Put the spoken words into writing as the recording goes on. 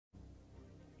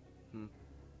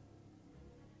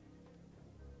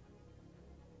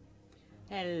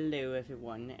Hello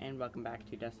everyone, and welcome back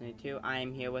to Destiny 2. I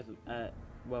am here with,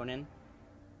 Ronin.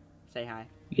 Say hi.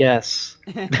 Yes.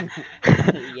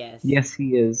 Yes. Yes,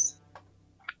 he is.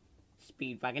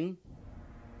 Speedwagon.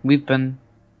 We've been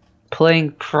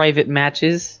playing private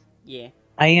matches. Yeah.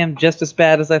 I am just as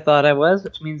bad as I thought I was,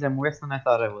 which means I'm worse than I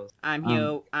thought I was. I'm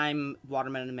here, I'm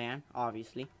Watermelon Man,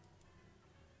 obviously.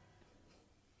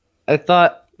 I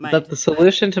thought that the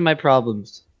solution to my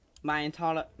problems... My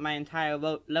entire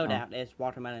loadout is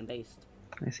watermelon based.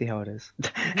 I see how it is.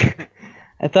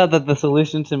 I thought that the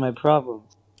solution to my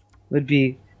problems would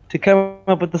be to come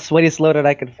up with the sweatiest loadout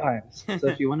I could find. So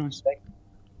if you want to inspect,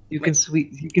 you can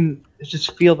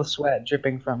just feel the sweat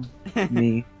dripping from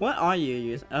me. What are you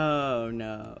using? Oh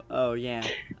no. Oh yeah.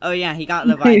 Oh yeah, he got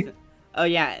Leviathan. Oh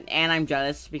yeah, and I'm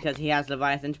jealous because he has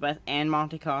Leviathan's Breath and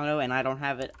Monte Carlo and I don't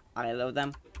have it. I love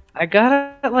them. I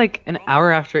got it like an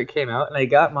hour after it came out, and I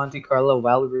got Monte Carlo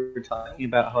while we were talking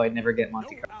about how I'd never get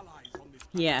Monte Carlo.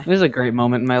 Yeah. It was a great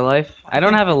moment in my life. I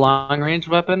don't have a long-range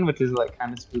weapon, which is like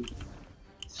kind of spooky.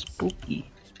 Spooky.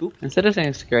 Spooky. Instead of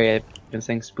saying scary, I've been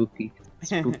saying spooky.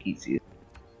 Spooky.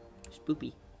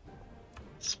 Spoopy.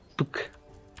 Spook.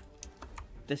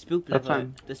 The spook level.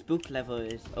 The spook level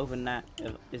is over 9.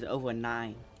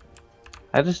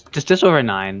 I just over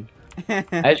 9.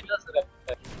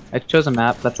 I chose a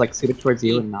map that's like suited towards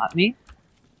you and not me.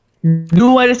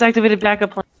 No, I just activated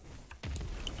backup plan.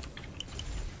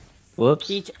 Whoops.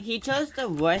 He chose the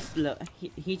worst.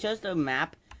 He chose the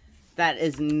map that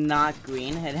is not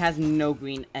green. It has no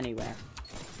green anywhere.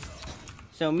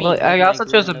 So me. Well, I also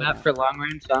chose a map for long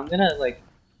range, so I'm gonna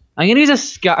use a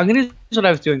scout. I'm gonna use what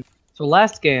I was doing. So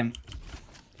last game,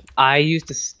 I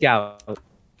used a scout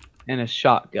and a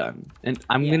shotgun, and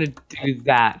I'm gonna do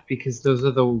that because those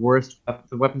are the weapons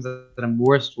that I'm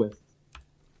worst with.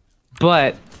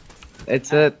 But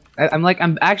it's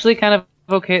I'm actually kind of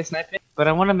okay at sniping, but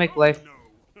I want to make life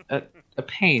a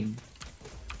pain.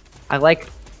 I like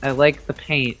the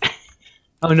pain.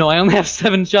 Oh no, I only have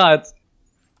 7 shots.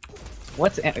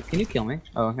 Can you kill me?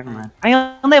 Oh, never mind.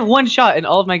 I only have 1 shot in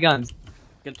all of my guns.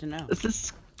 Good to know. This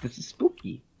is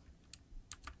spooky.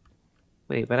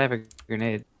 Wait, but I have a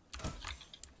grenade.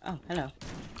 Oh, hello.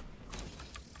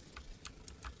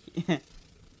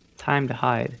 Time to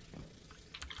hide.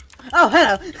 Oh,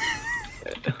 hello!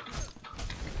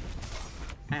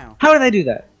 Ow. How did I do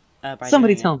that?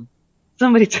 Somebody tell me.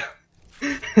 Somebody tell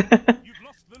me.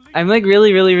 I'm like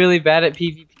really bad at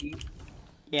PvP.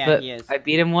 Yeah, but he is. I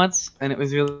beat him once, and it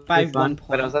was really By fun. 1 point.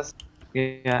 But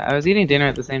I was eating dinner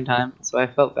at the same time, so I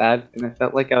felt bad, and I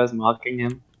felt like I was mocking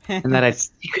him. And that I'd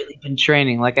secretly been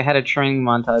training, like I had a training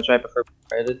montage right before we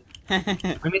started.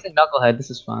 I'm using Knucklehead, this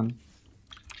is fun.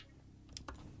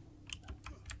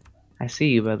 I see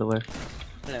you, by the way.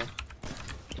 Hello.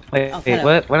 Wait, hello.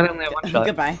 what? Why do they only have 1 shot?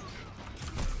 Goodbye.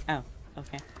 Oh,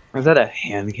 okay. Or is that a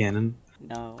hand cannon?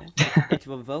 No, it's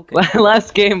Revoker.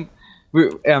 Last game,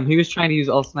 he was trying to use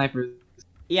all snipers.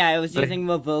 Yeah, I was using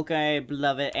Revoker,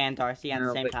 Beloved, and Darcy at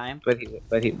the same time. But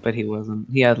he wasn't.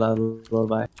 He had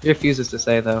lullaby. He refuses to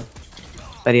say though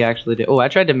that he actually did. Oh, I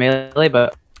tried to melee,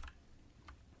 but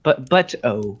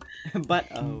oh.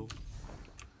 But oh.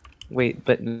 Wait,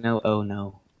 but no. Oh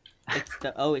no. It's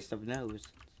the nose.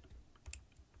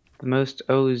 The most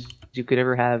O's you could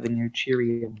ever have in your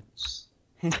Cheerios.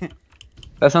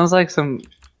 That sounds like some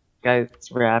guy's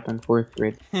rap in 4th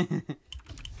grade.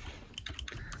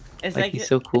 It's like he's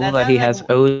so cool that he has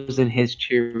O's in his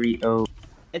Cheerio.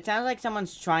 It sounds like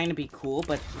someone's trying to be cool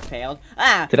but failed.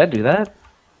 Ah! Did I do that?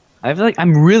 I feel like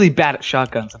I'm really bad at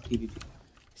shotguns on PvP.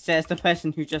 Says the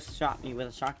person who just shot me with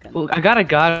a shotgun. Well, I got a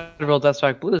God roll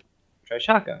Deathstroke Blue. Try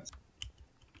shotguns.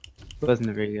 It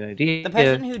wasn't a very good idea. The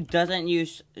person who doesn't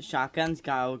use shotguns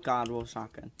got God roll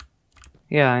shotgun.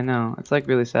 Yeah, I know. It's like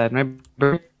really sad. My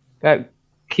bird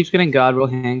keeps getting God roll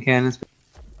hand cannons.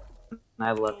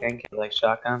 I love hand cannons like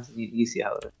shotguns. You see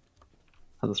how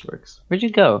this works. Where'd you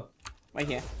go? Right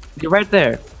here. You're right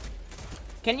there.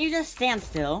 Can you just stand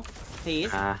still,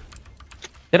 please? Am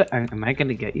I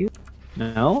gonna get you?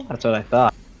 No? That's what I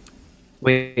thought.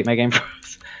 Wait, my game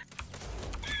froze.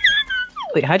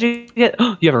 Wait, how'd you get...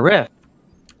 Oh, you have a rift.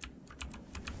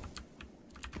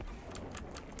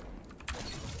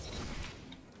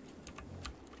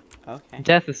 Okay.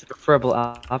 Death is the preferable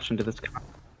option to this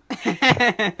Death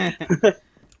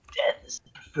is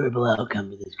the preferable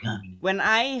outcome to this comedy. When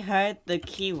I heard the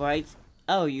keywords,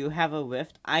 oh, you have a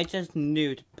rift, I just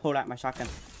knew to pull out my shotgun.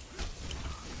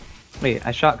 Wait,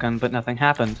 I shotgunned, but nothing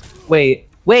happened. Wait,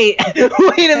 wait a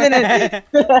minute!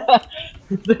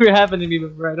 It's never happened to me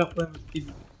before. I don't play with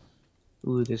people.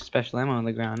 Ooh, there's special ammo on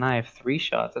the ground. I have 3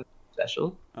 shots. That's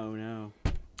special. Oh no.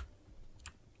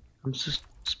 I'm so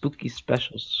spooky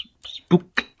special.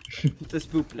 Spook. The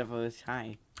spook level is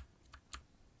high.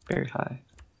 Very high.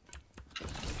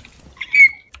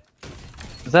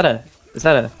 Is that a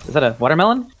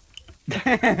watermelon?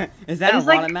 Is that a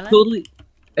watermelon?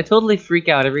 I totally freak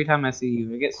out every time I see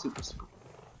you. I get super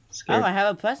scared. Oh, I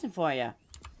have a present for you.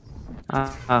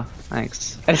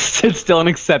 Thanks. I still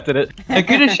unaccepted it. I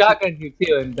could have shotgunned you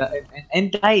too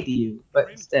and died you, but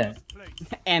instead.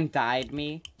 And died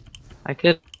me? I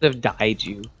could have died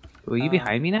you. Were you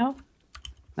behind me now?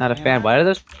 Not a Yeah. fan. Why did I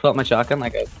just pull out my shotgun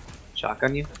like a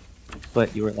shotgun you?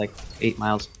 But you were like 8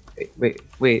 miles.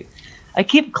 Wait. I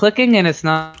keep clicking and it's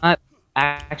not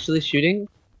actually shooting.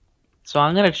 So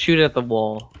I'm gonna shoot it at the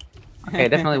wall. Okay, it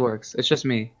definitely works. It's just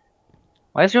me.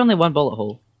 Why is there only 1 bullet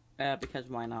hole? Because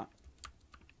why not?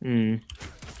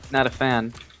 Not a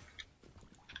fan.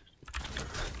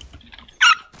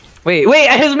 Wait,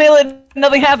 I was melee,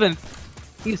 nothing happened!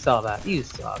 You saw that.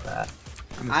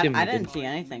 I'm assuming I you didn't see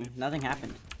anything. Nothing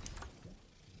happened.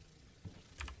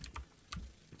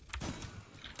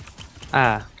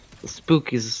 Ah, the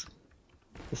spook is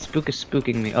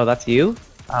spooking me. Oh, that's you?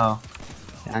 Oh.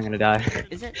 Yeah, I'm gonna die.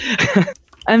 Is it?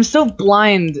 I'm so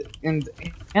blind and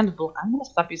I'm gonna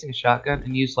stop using a shotgun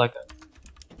and use like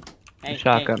a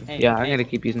shotgun. I'm gonna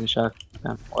keep using the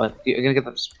shotgun. What? You're gonna get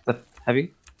the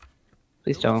heavy?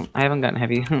 Please don't. I haven't gotten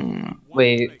heavy.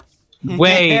 Wait. No!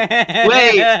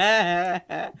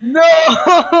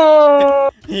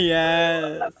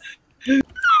 Yes.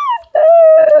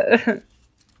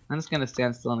 I'm just gonna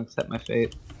stand still and accept my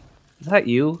fate. Is that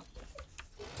you?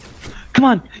 Come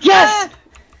on! Yes!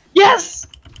 Yes!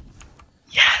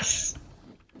 Yes!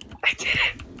 I did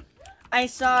it! I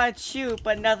saw it shoot,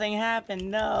 but nothing happened.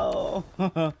 No.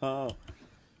 No,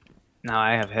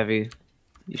 I have heavy.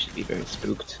 You should be very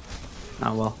spooked.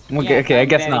 Oh well. Yes, Okay, I I'm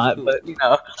guess very not, spooked. but you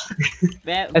know.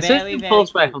 I searched the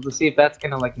pulse rifle to see if that's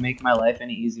gonna like make my life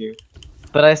any easier.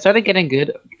 But I started getting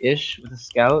good-ish with a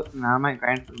scout, and now I might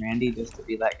grind for Randy just to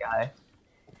be that guy.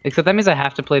 Except that means I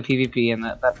have to play PvP, and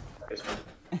that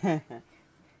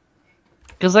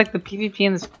because like the PvP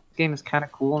in this game is kind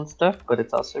of cool and stuff, but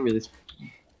it's also really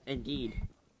spooky. Indeed.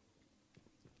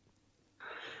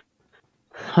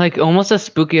 Like almost as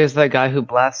spooky as that guy who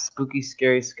blasts spooky,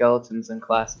 scary skeletons in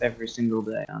class every single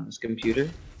day on his computer.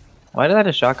 Why did I have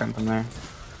a shotgun from there?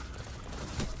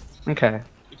 Okay,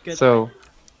 Good. so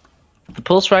the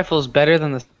pulse rifle is better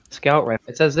than the scout rifle.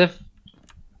 It's as if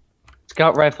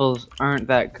scout rifles aren't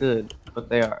that good, but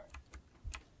they are.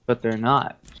 But they're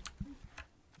not.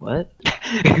 What?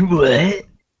 What?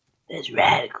 That's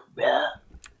radical, bro.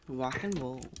 Rock and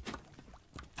roll.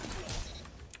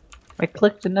 I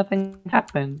clicked and nothing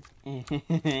happened.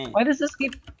 Why does this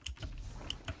keep?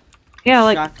 Yeah,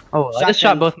 like I just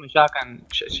shot both my shotgun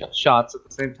shots at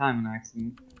the same time in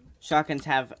accident. Shotguns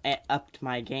have upped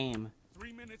my game.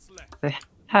 3 minutes left. They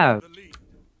have.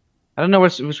 I don't know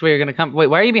which way you're gonna come. Wait,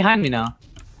 why are you behind me now?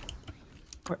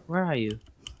 Where are you?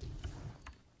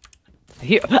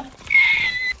 Here.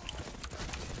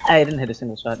 I didn't hit a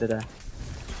single shot, did I?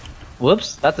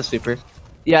 Whoops, that's a super.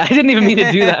 Yeah, I didn't even mean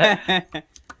to do that.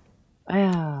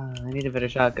 I need a better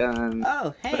shotgun.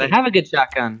 Oh, hey. But I have a good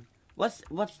shotgun. What's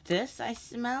this I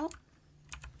smell?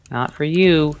 Not for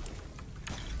you.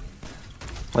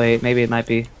 Wait, maybe it might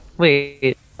be.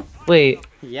 Wait. Wait.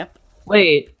 Yep.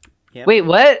 Wait. Yep. Wait,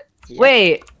 what? Yep.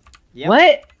 Wait. Yep.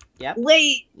 What? Yep.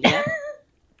 Wait. Yep.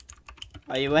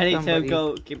 Are you ready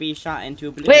Somebody. to be shot into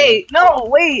oblivion? Wait. No.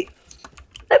 Wait.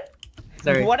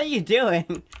 Sorry. What are you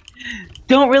doing?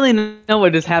 Don't really know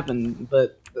what just happened,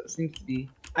 but that seems to be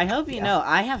I hope you know,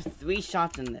 I have 3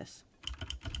 shots in this.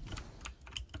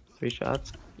 3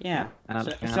 shots. Yeah. I'm So,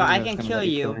 not a fan. so I I'm can just kill gonna let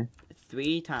you you kill me.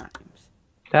 3 times.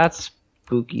 That's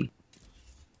spooky.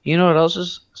 You know what else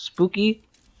is spooky?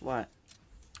 What?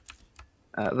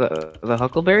 The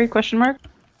huckleberry question mark?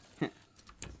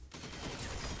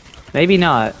 Maybe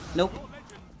not. Nope.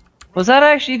 Was that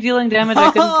actually dealing damage?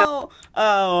 I couldn't tell.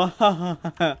 Oh.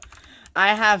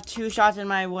 I have 2 shots in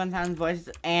my 1,000 voice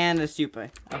and a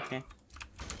super. Okay.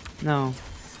 No.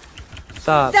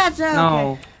 Stop. That's okay.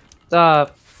 No.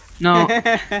 Stop. No.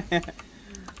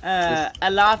 A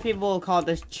lot of people will call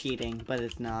this cheating, but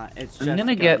it's not. It's just I'm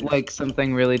gonna get guns. like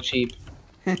something really cheap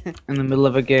in the middle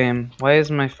of a game. Why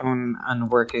is my phone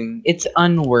unworking? It's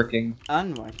unworking.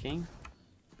 Unworking.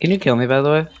 Can you kill me, by the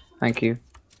way? Thank you.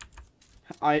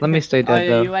 Let me stay dead, Are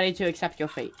though. you ready to accept your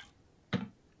fate?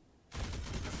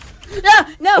 No!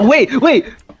 No! Wait!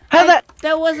 How that?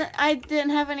 That wasn't. I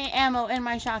didn't have any ammo in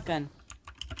my shotgun.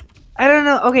 I don't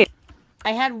know. Okay.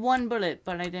 I had 1 bullet,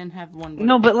 but I didn't have 1 bullet.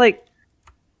 No, but like,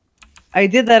 I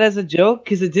did that as a joke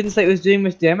because it didn't say it was doing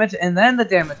much damage, and then the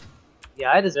damage.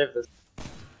 Yeah, I deserve this.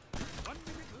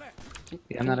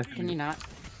 Yeah, I'm not a. Can you not?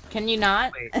 Can you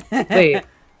not? Wait.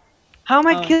 How am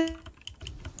I Oh. killing?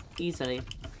 Easily.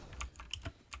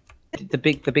 The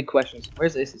big questions.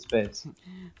 Where's Ace of Spades?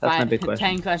 That's my big question.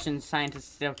 10 questions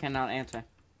scientists still cannot answer.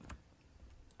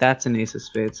 That's an Ace of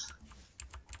Spades.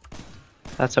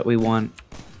 That's what we want.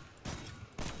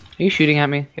 Are you shooting at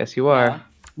me? Yes, you are. Yeah.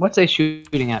 What's Ace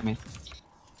shooting at me?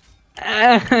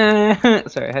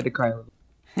 Sorry, I had to cry a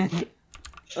little.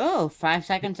 Oh, 5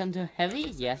 seconds into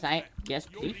heavy? Yes,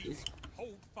 please.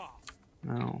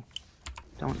 No.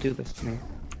 Don't do this to me.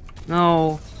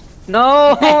 No.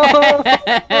 No!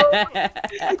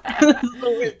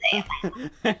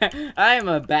 I'm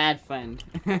a bad friend.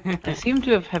 I seem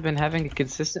to have been having a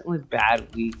consistently bad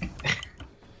week.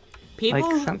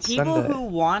 People since Sunday. who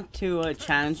want to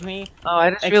challenge me. Oh, I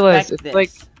just realized it's this.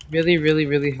 like really, really,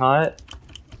 really hot,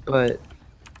 but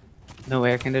no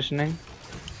air conditioning.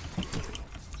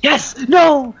 Yes!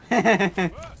 No!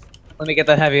 Let me get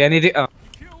that heavy. I need to. Oh,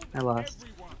 I lost.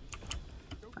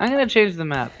 I'm gonna change the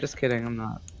map. Just kidding. I'm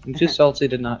not. I'm too salty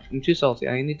to not. I'm too salty.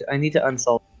 I need to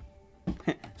unsalt.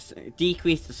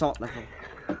 Decrease the salt level.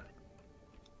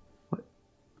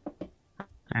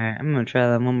 Alright, I'm gonna try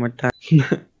that one more time.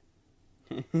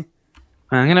 I'm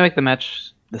gonna make the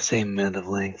match the same amount of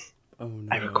length. Oh no.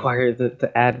 I require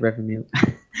the ad revenue.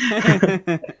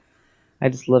 I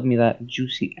just love me that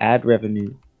juicy ad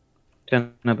revenue.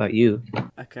 Don't know about you.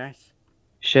 Okay.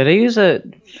 Should I use a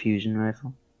fusion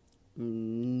rifle?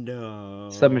 No.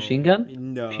 Submachine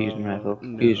gun? No. Fusion rifle.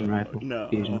 No. Fusion rifle. No.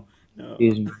 Fusion. No.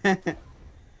 Fusion.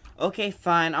 Okay,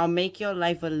 fine. I'll make your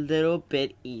life a little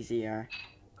bit easier.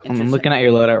 I'm looking at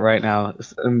your loadout right now.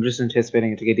 I'm just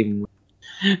anticipating it to get even worse.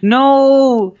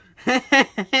 No! How's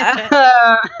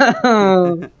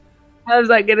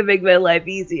that gonna make my life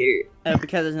easier?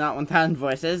 Because it's not 1,000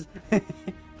 voices.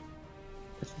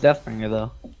 It's Deathbringer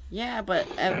though. Yeah, but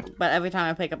every time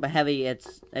I pick up a heavy,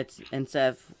 it's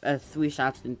instead of 3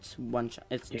 shots, it's 1 shot.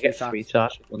 It's You 2 get shots. 3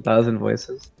 shots, 1,000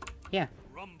 voices. Yeah.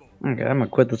 Okay, I'm gonna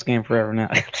quit this game forever now.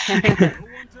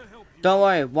 Don't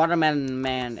worry, Watermelon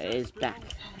Man is back.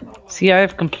 See, I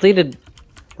have completed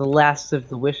the last of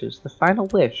the wishes, the final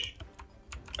wish,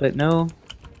 but no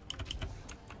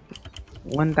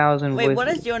 1,000 Wait, voices. what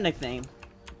is your nickname?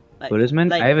 What is mine?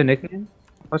 like- I have a nickname.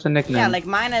 What's a nickname? Yeah, like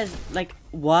mine is like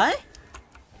what?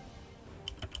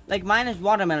 Like mine is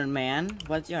Watermelon Man.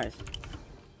 What's yours?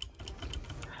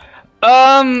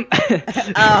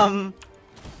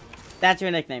 That's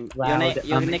your nickname. Loud,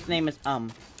 Your nickname is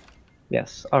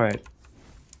Yes. All right.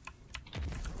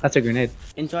 That's a grenade.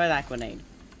 Enjoy that grenade.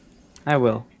 I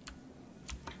will.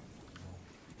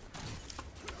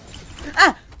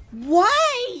 Ah!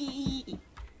 Why?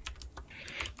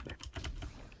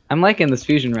 I'm liking this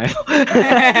fusion rifle.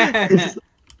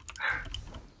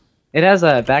 It has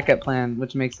a backup plan,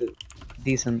 which makes it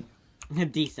decent,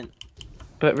 Decent.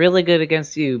 but really good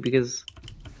against you because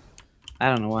I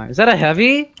don't know why. Is that a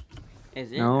heavy?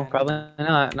 Is it? No, probably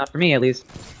not. Not for me, at least.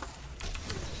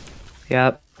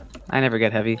 Yep. I never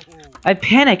get heavy. I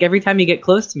panic every time you get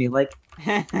close to me. Like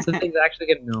something's actually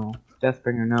gonna. No.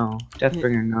 Deathbringer, no.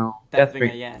 Deathbringer, no.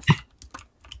 Deathbringer, yes.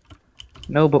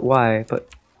 No, but why?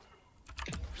 But.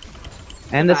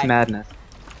 And this madness.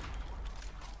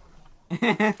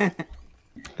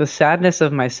 The sadness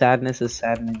of my sadness is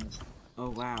saddening.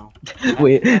 Oh wow.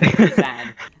 Wait. That's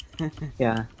sad.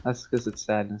 Yeah, that's because it's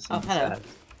sadness. Oh, and hello.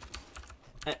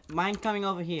 sad. Mine coming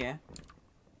over here.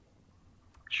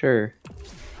 Sure.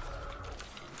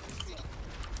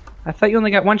 I thought you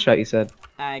only got 1 shot, you said.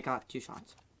 I got 2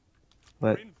 shots.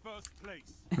 But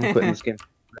I'm quitting this game.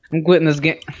 I'm quitting this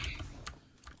game.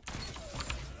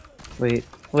 Wait.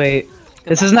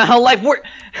 This is not how life works!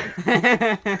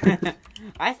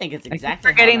 I think it's I keep exactly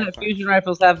forgetting how that life fusion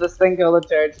rifles have this thing called a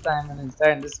charge time and it's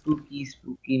starting to spooky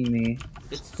me.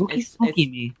 works. Spooky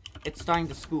me. It's starting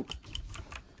to spook.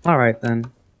 Alright then.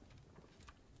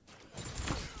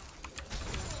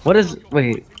 What is.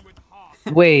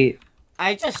 Wait.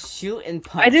 I just shoot and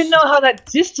punch. I didn't know how that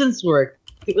distance worked.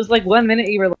 It was like 1 minute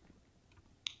you were like,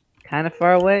 kind of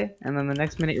far away, and then the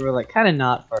next minute you were like kind of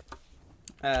not far.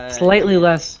 Slightly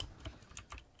less.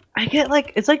 I get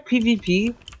like it's like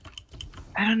PvP.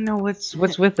 I don't know what's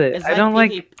with it. It's I don't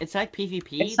like. It's like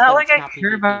PvP. It's not but like it's I not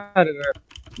care PvP. about it or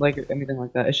like anything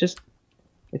like that. It's just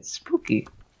it's spooky.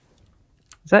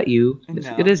 Is that you?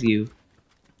 No. It is you.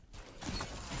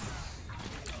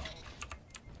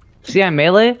 See, I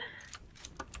melee.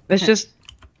 It's just.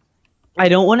 I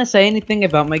don't want to say anything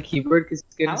about my keyboard because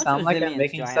it's How gonna much sound like I'm resilience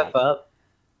making do I stuff have? up.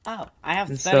 Oh, I have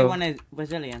And 31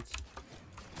 resilience.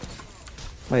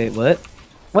 Wait, what?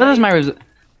 What is my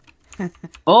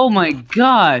Oh my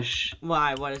gosh!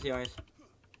 Why? What is yours?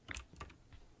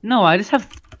 No, I just have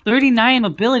 39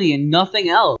 mobility and nothing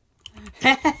else.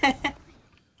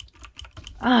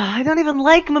 I don't even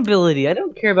like mobility. I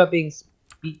don't care about being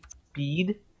speed.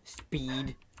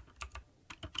 Speed.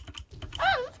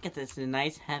 Oh, look at this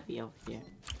nice heavy over here.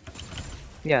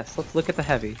 Yes, let's look at the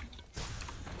heavy.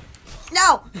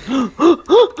 No!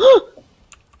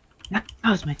 That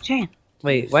was my chance.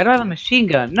 Wait, why do I have a machine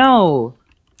gun? No!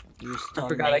 You stole I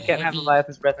forgot my I can't have heavy.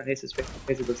 Leviathan's breath and Ace's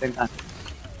face at the same time.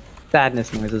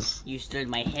 Sadness noises. You stole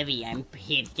my heavy. I'm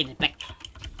here to get it back.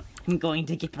 I'm going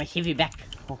to get my heavy back.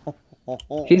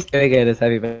 He's gonna get his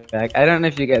heavy back. I don't know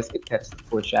if you guys could catch the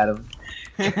foreshadow.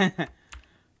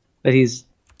 But he's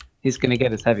gonna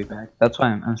get his heavy back. That's why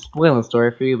I'm spoiling the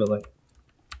story for you, but like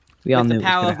we all With knew the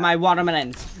power of my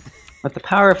watermelons. With the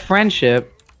power of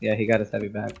friendship, yeah, he got his heavy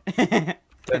back.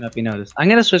 Don't know if you noticed. I'm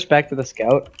gonna switch back to the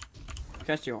scout.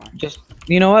 Because you are. Just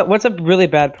you know what? What's a really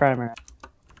bad primer?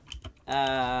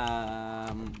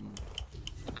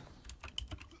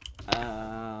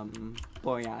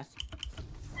 Boreas.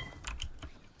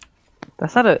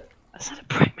 That's not a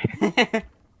primer.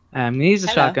 I'm gonna use the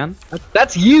Hello. shotgun.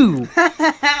 That's you.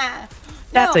 That's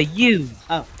No. a you.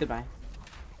 Oh, goodbye.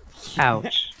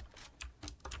 Ouch.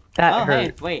 That Oh, hey,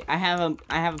 hurt. wait, I have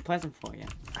a present for you.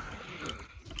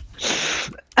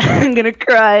 I'm gonna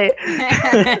cry.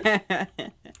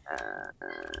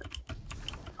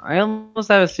 I almost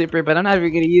have a super, but I'm not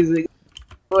even gonna use it.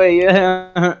 Wait,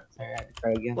 yeah. Sorry, I had to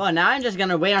cry again. Well, now I'm just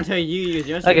gonna wait until you use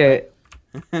your super. Okay.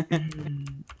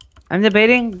 I'm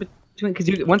debating between because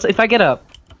once if I get up,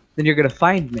 then you're gonna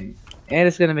find me, and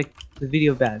it's gonna make the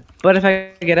video bad. But if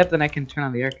I get up, then I can turn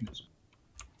on the air conditioner.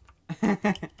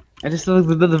 I just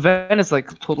the vent is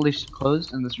like totally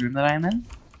closed in this room that I'm in.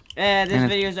 This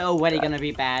video is already gonna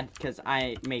be bad because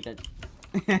I made it.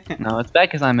 No, it's bad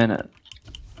because I'm in it.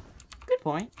 Good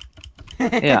point.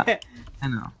 Yeah. I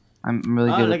know. I'm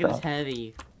really Oh, good look at at this that.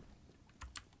 heavy.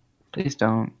 Please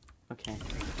don't. Okay.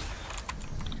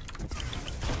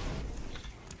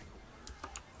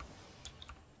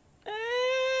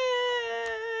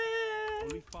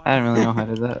 I don't really know how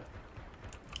to do that.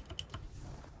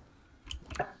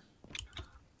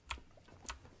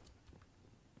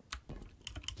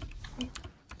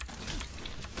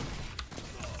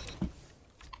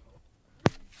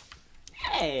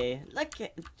 Hey, look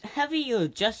at heavy you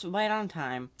just right on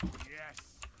time. Yes.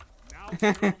 Now we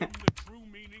learn the true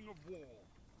meaning of war.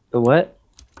 The what?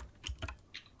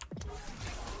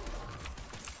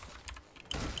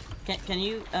 Can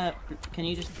you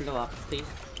just blow up, please?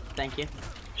 Thank you.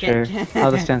 Sure.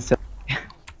 I'll just stand still.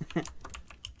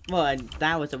 Well,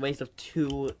 that was a waste of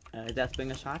 2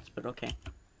 Deathbringer shots, but okay.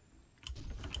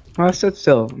 Well, I stood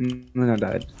still and then I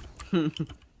died.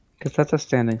 Because that's a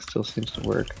standing still seems to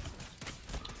work.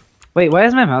 Wait, why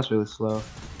is my mouse really slow?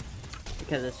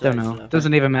 Because it's Don't really know. slow.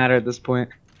 Doesn't even matter at this point.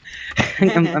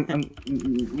 I'm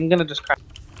gonna just cry.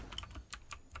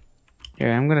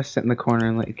 Here, I'm gonna sit in the corner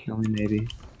and let you kill me, maybe.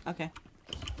 Okay.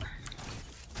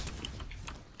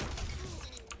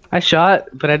 I shot,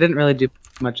 but I didn't really do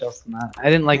much else than that. I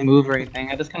didn't like move or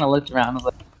anything. I just kind of looked around and was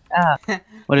like, ah,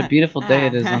 what a beautiful day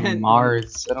it is on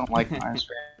Mars. I don't like Mars.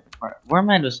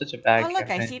 Warmind was such a bad Oh look,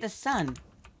 campaign. I see the sun.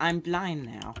 I'm blind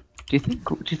now. Do you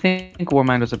think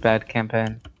Warmind was a bad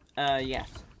campaign? Yes.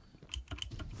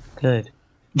 Good.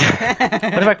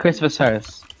 What about Christopher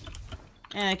Cyrus?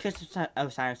 Christopher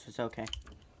Osiris was okay.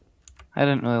 I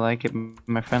didn't really like it.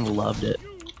 My friend loved it.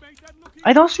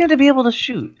 I don't seem to be able to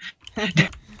shoot.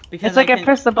 Because It's like I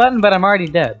press the button, but I'm already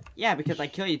dead. Yeah, because I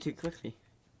kill you too quickly.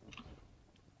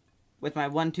 With my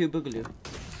 1-2 boogaloo.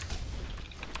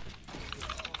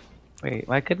 Wait,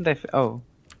 why couldn't I? Oh,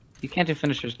 you can't do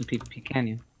finishers in PvP, can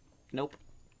you? Nope.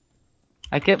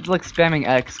 I kept like spamming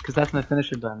X because that's my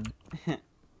finisher button. Oh,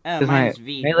 Because mine my is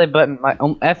V. melee button, my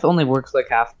F only works like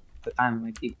half the time.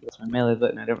 My T that's my melee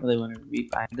button. I don't really want to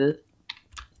rebind it.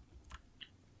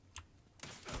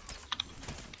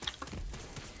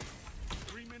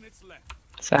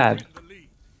 Sad.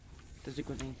 There's a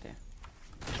grenade there.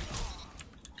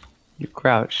 You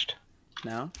crouched.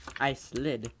 No, I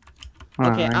slid.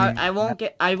 Oh, Okay, I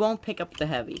I won't pick up the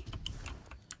heavy.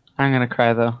 I'm gonna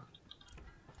cry though.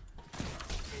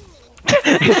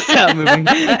 Stop moving.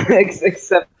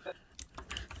 Except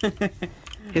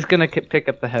he's gonna pick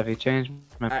up the heavy. Change.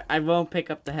 I won't pick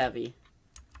up the heavy.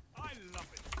 I love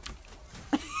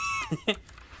it.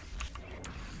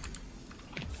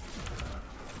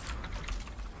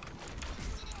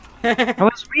 I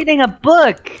was reading a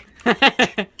book.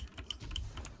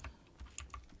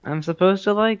 I'm supposed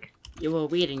to like. You were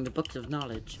reading the books of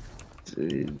knowledge.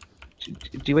 do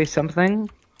you weigh something?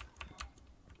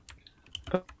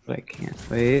 But I can't.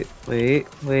 Wait.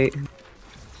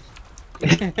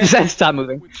 Stop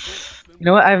moving. You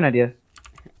know what? I have an idea.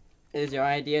 Is your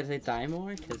idea to die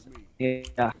more? Cause...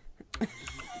 Yeah.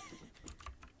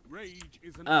 Rage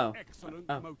is an Oh. excellent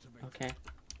Oh. motivator. Okay.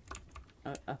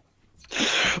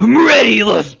 I'm ready.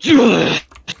 Let's do it.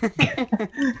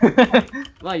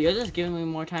 Well, you're just giving me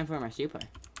more time for my super.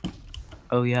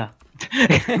 Oh yeah.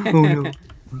 Oh no.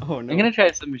 Oh no. I'm gonna try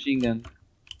some machine gun.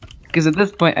 Because at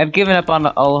this point, I've given up on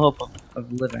all hope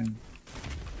of living.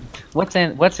 What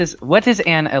is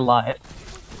an alive?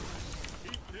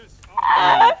 Keep this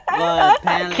up. Well,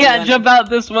 apparently Can't jump out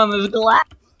this one. There's glass.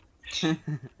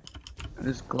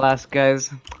 There's glass,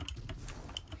 guys.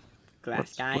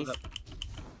 Glass guys.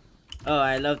 Oh,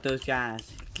 I love those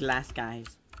guys. Glass guys.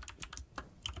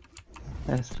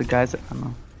 That's the guys that I don't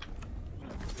know.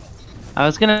 I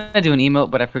was gonna do an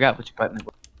emote, but I forgot which button it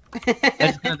was. I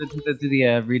just gonna do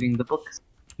the reading the books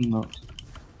emote.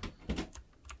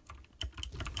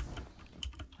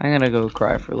 I'm gonna go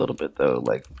cry for a little bit though,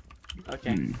 like.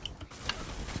 Okay.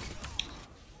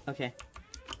 Okay.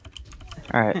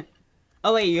 All right.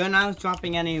 Oh wait, you're not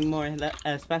dropping any more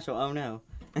special. Oh no.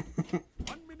 1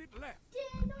 minute left.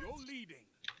 You're leading.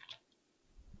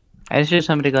 I just hear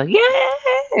somebody go, "Yeah!"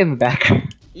 in the back.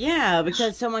 Yeah,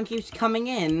 because someone keeps coming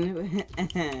in.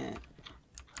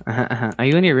 Are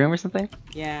you in your room or something?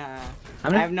 Yeah.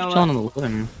 I'm I have no. chilling in the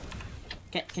living room.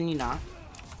 Can you not?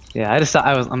 Yeah, I just thought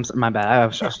I'm my bad. I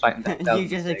was fighting that. You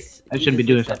just I shouldn't be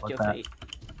doing stuff like that.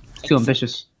 It's too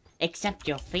ambitious. Accept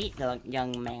your fate,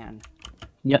 young man.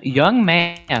 Young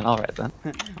man. All right then.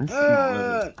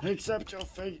 Accept your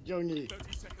fate, youngie.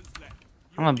 30 seconds left.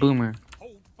 I'm a boomer.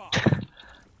 Hold fast.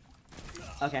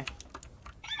 Okay.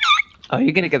 Oh,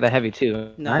 you're gonna get that heavy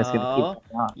too. No. Nice, gonna keep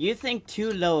on. You think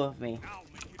too low of me.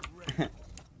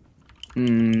 Now make it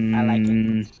rain. I like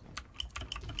it.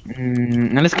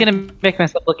 I'm just gonna make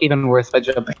myself look even worse by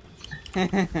jumping.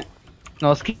 No,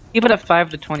 let's keep it at 5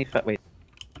 to 25. Wait.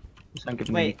 It's not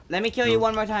giving Wait, let me kill you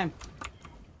one more time.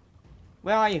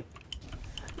 Where are you?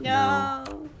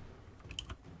 No.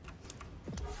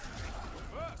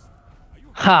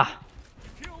 Ha!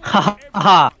 Ha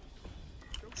ha!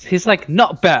 He's like,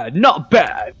 not bad, but Not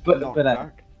but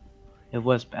dark. it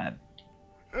was bad.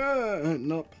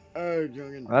 Not bad,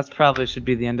 youngin. Well, that probably should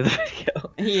be the end of the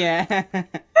video. Yeah.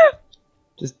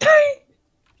 Just die.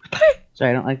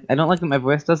 Sorry, I don't like that my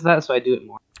voice does that, so I do it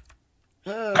more.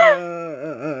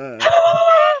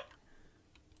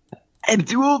 I'm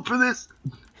too old for this.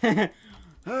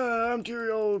 I'm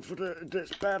too old for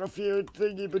this battlefield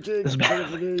thingy This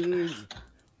majig.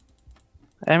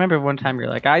 I remember one time you're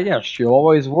like, yes, you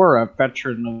always were a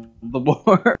veteran of the war.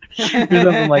 Or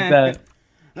something like that.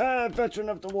 Veteran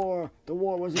of the war. The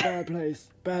war was a bad place.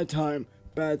 Bad time.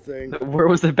 Bad thing. The war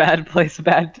was a bad place, a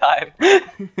bad time.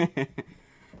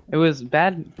 It was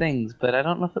bad things, but I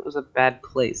don't know if it was a bad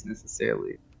place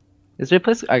necessarily. Is there a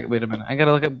place? Wait a minute. I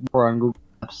gotta look at war on Google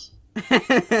Maps.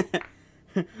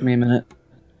 Give me a minute.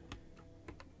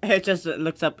 It just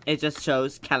looks up. It just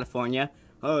shows California.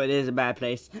 Oh, it is a bad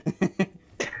place.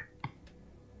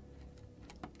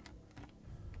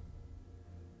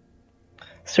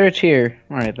 Search here.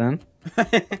 Alright then.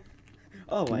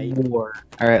 Oh wait. War.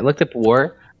 Alright, looked up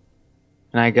war.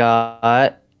 And I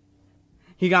got...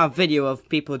 He got a video of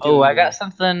people doing. Oh, I got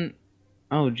something...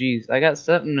 Oh, jeez. I got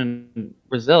something in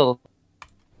Brazil.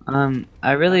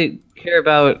 I really care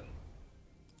about...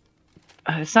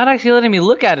 It's not actually letting me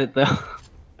look at it, though.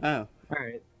 Oh.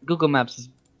 Alright. Google Maps is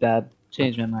bad.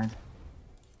 Changed my mind.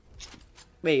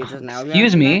 Wait, you just now.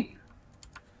 Excuse me?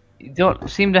 You don't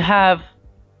seem to have...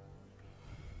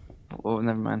 Oh,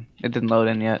 never mind. It didn't load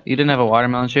in yet. You didn't have a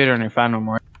watermelon shader on your phone no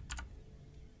more.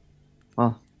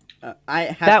 Well, I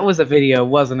have. that was a video,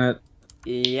 wasn't it?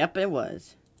 Yep, it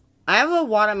was. I have a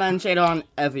watermelon shader on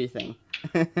everything.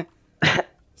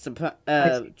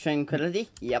 Tranquility?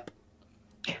 Yep.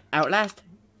 Outlast?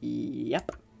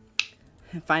 Yep.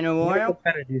 Final Royal?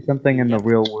 Try to do something in the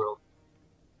real world.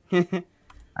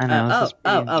 I know.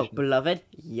 Beloved?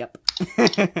 Yep.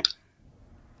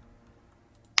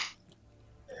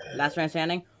 Last man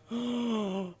standing?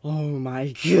 Oh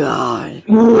my god.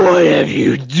 What have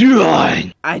you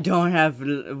done? I don't have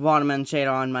watermelon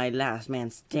shader on my last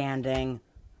man standing.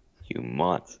 You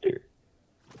monster.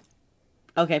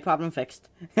 Okay, problem fixed.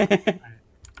 That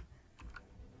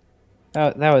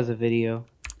was a video.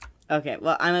 Okay,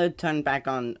 well, I'm gonna turn back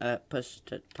on push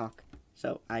to talk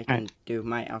so I can Alright. do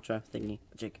my outro thingy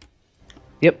jig.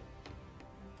 Yep.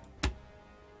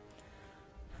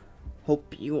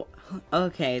 Hope you.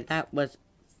 Okay, that was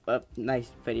a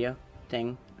nice video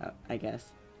thing. I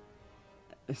guess.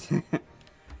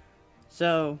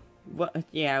 So, what?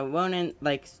 Yeah, Ronin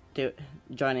likes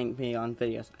joining me on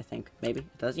videos. I think maybe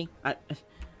does he?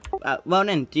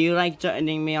 Ronin, do you like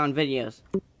joining me on videos?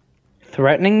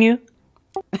 Threatening you?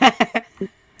 I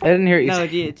didn't hear what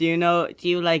you No, say. do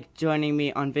you like joining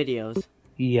me on videos?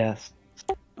 Yes.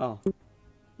 Oh.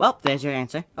 Well, there's your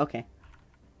answer. Okay.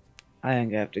 I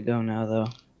think I have to go now, though.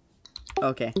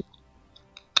 Okay.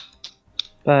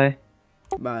 Bye.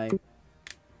 Bye.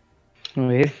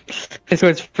 Wait. This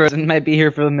one's frozen. Might be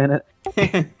here for a minute.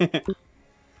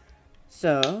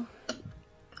 So,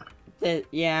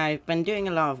 yeah, I've been doing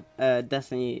a lot of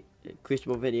Destiny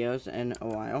Crucible videos in a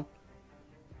while.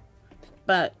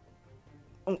 But,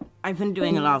 I've been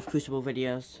doing a lot of Crucible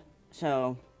videos,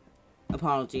 so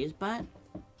apologies, but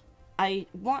I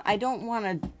don't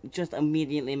want to just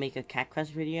immediately make a Cat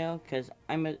Quest video, because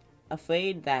I'm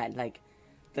afraid that, like,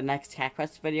 the next Cat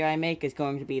Quest video I make is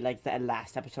going to be, like, the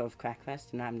last episode of Cat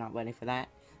Quest, and I'm not ready for that.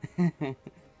 Because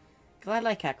I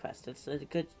like Cat Quest. It's a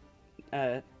good,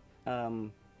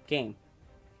 game.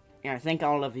 And I think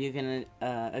all of you can,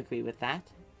 agree with that.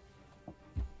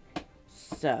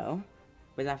 So,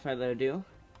 without further ado,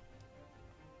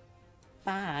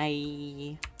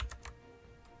 bye!